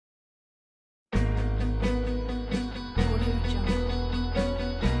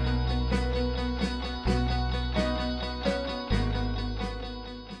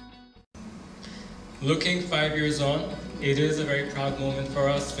Looking 5 years on, it is a very proud moment for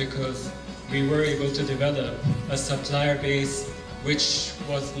us because we were able to develop a supplier base which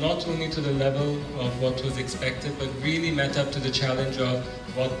was not only to the level of what was expected, but really met up to the challenge of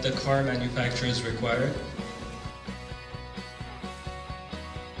what the car manufacturers required.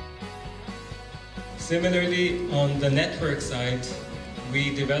 Similarly, on the network side,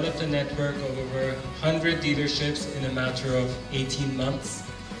 we developed a network of over 100 dealerships in a matter of 18 months.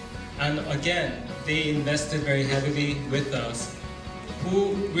 And again, they invested very heavily with us,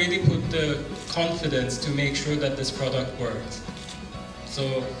 who really put the confidence to make sure that this product worked.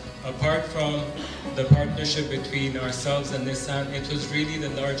 So apart from the partnership between ourselves and Nissan, it was really the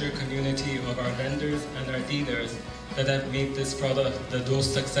larger community of our vendors and our dealers that have made this product, the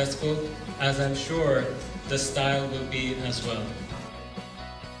Dost, successful, as I'm sure the Stile will be as well.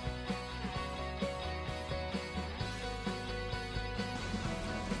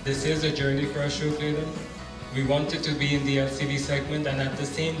 This is a journey for Ashok Leyland. We wanted to be in the LCV segment, and at the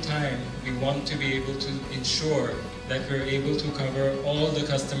same time, we want to be able to ensure that we're able to cover all the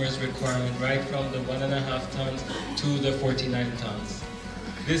customers' requirement, right from the 1.5 tons to the 49 tons.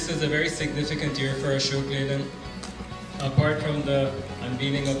 This is a very significant year for Ashok Leyland. Apart from the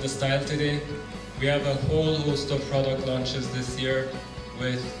unveiling of the Stile today, we have a whole host of product launches this year,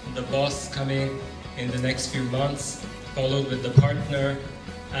 with the Boss coming in the next few months, followed with the Partner,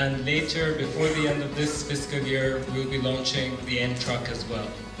 and later, before the end of this fiscal year, we'll be launching the N truck as well.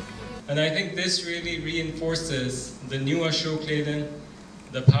 And I think this really reinforces the new Ashok Leyland,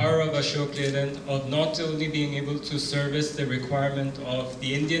 the power of Ashok Leyland, of not only being able to service the requirement of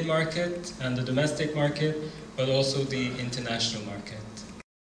the Indian market and the domestic market, but also the international market.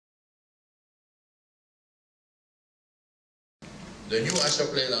 The new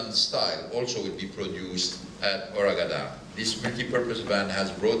Ashok Leyland Stile also will be produced at Auragadam. This multi-purpose van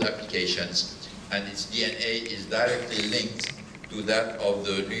has broad applications, and its DNA is directly linked to that of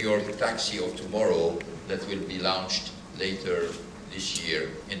the New York taxi of tomorrow that will be launched later this year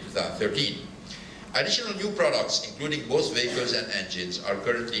in 2013. Additional new products, including both vehicles and engines, are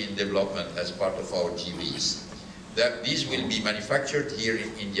currently in development as part of our GVs. These will be manufactured here in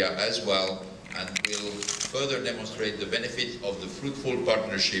India as well, and will further demonstrate the benefit of the fruitful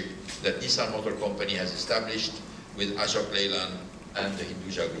partnership that Nissan Motor Company has established with Ashok Leyland and the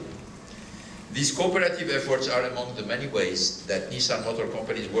Hinduja Group. These cooperative efforts are among the many ways that Nissan Motor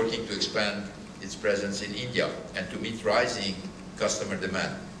Company is working to expand its presence in India and to meet rising customer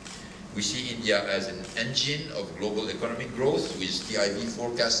demand. We see India as an engine of global economic growth, with TIV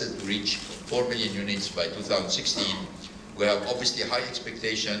forecasted to reach 4 million units by 2016. We have obviously high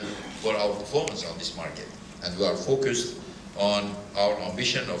expectation for our performance on this market, and we are focused on our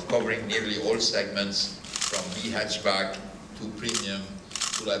ambition of covering nearly all segments from B hatchback to premium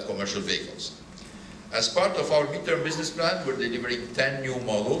to light commercial vehicles. As part of our midterm business plan, we're delivering 10 new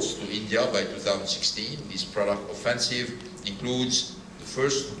models to India by 2016. This product offensive includes the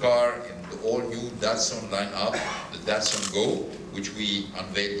first car in the all-new Datsun lineup, the Datsun Go, which we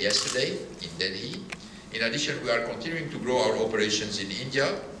unveiled yesterday in Delhi. In addition, we are continuing to grow our operations in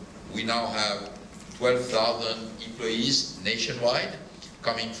India. We now have 12,000 employees nationwide,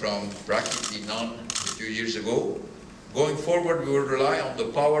 coming from practically none a few years ago. Going forward, we will rely on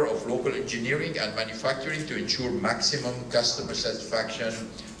the power of local engineering and manufacturing to ensure maximum customer satisfaction,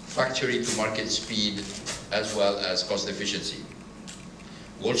 factory-to-market speed, as well as cost efficiency.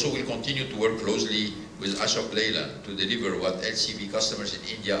 We also will continue to work closely with Ashok Leyland to deliver what LCV customers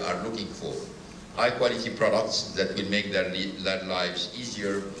in India are looking for: high-quality products that will make their lives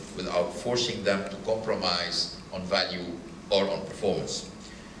easier without forcing them to compromise on value or on performance.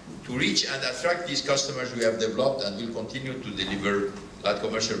 To reach and attract these customers, we have developed and will continue to deliver light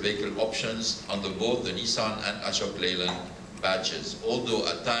commercial vehicle options under both the Nissan and Ashok Leyland badges. Although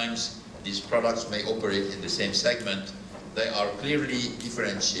at times these products may operate in the same segment, they are clearly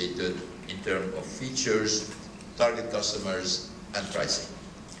differentiated in terms of features, target customers, and pricing.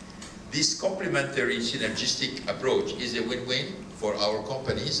 This complementary synergistic approach is a win-win for our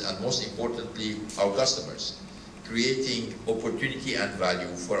companies and, most importantly, our customers. Creating opportunity and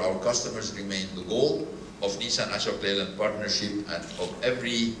value for our customers remain the goal of Nissan Ashok Leyland partnership and of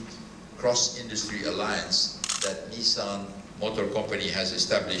every cross-industry alliance that Nissan Motor Company has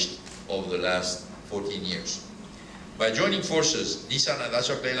established over the last 14 years. By joining forces, Nissan and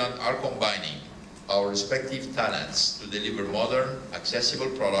Ashok Leyland are combining our respective talents to deliver modern,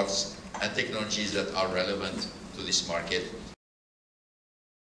 accessible products and technologies that are relevant to this market.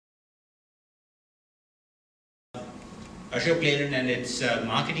 Ashok Leyland and its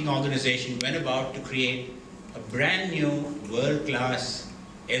marketing organization went about to create a brand new world-class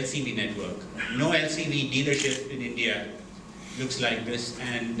LCV network. No LCV dealership in India looks like this,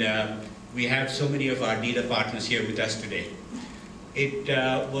 and we have so many of our dealer partners here with us today. It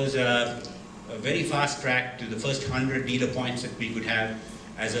was a very fast track to the first 100 dealer points that we could have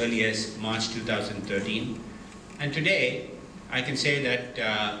as early as March 2013. And today, I can say that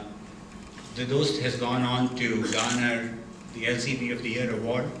the Dost has gone on to garner the LCV of the Year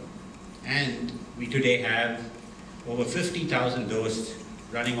award, and we today have over 50,000 Dosts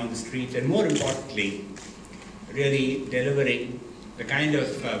running on the streets, and more importantly, really delivering the kind of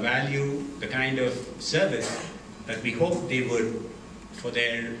value, the kind of service that we hoped they would for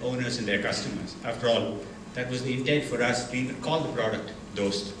their owners and their customers. After all, that was the intent for us to even call the product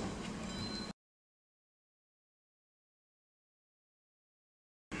Dost.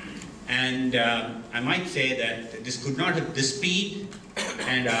 And I might say that this could not have, the speed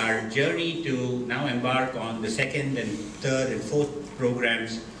and our journey to now embark on the second and third and fourth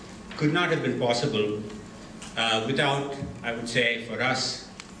programs could not have been possible without, I would say, for us,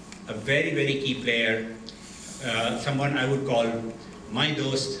 a very, very key player, someone I would call my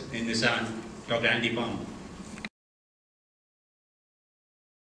Dost in Nissan, Dr. Andy Pam.